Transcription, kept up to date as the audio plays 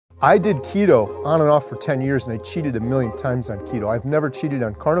I did keto on and off for 10 years and I cheated a million times on keto. I've never cheated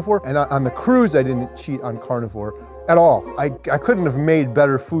on carnivore, and on the cruise I didn't cheat on carnivore at all. I couldn't have made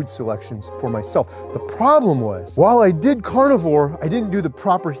better food selections for myself. The problem was, while I did carnivore, I didn't do the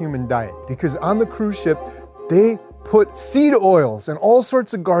proper human diet, because on the cruise ship, they put seed oils and all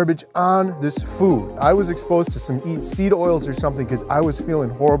sorts of garbage on this food. I was exposed to some seed oils or something because I was feeling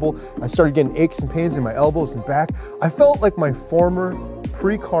horrible. I started getting aches and pains in my elbows and back. I felt like my former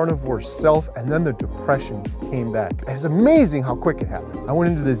pre-carnivore self, and then the depression came back. It's amazing how quick it happened. I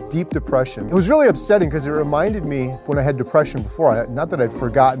went into this deep depression. It was really upsetting because it reminded me when I had depression before. Not that I'd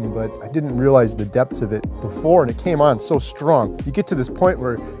forgotten, but I didn't realize the depths of it before, and it came on so strong. You get to this point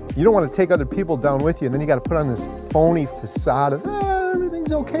where you don't want to take other people down with you, and then you got to put on this phony facade of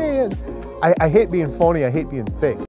everything's okay. And I hate being phony, I hate being fake.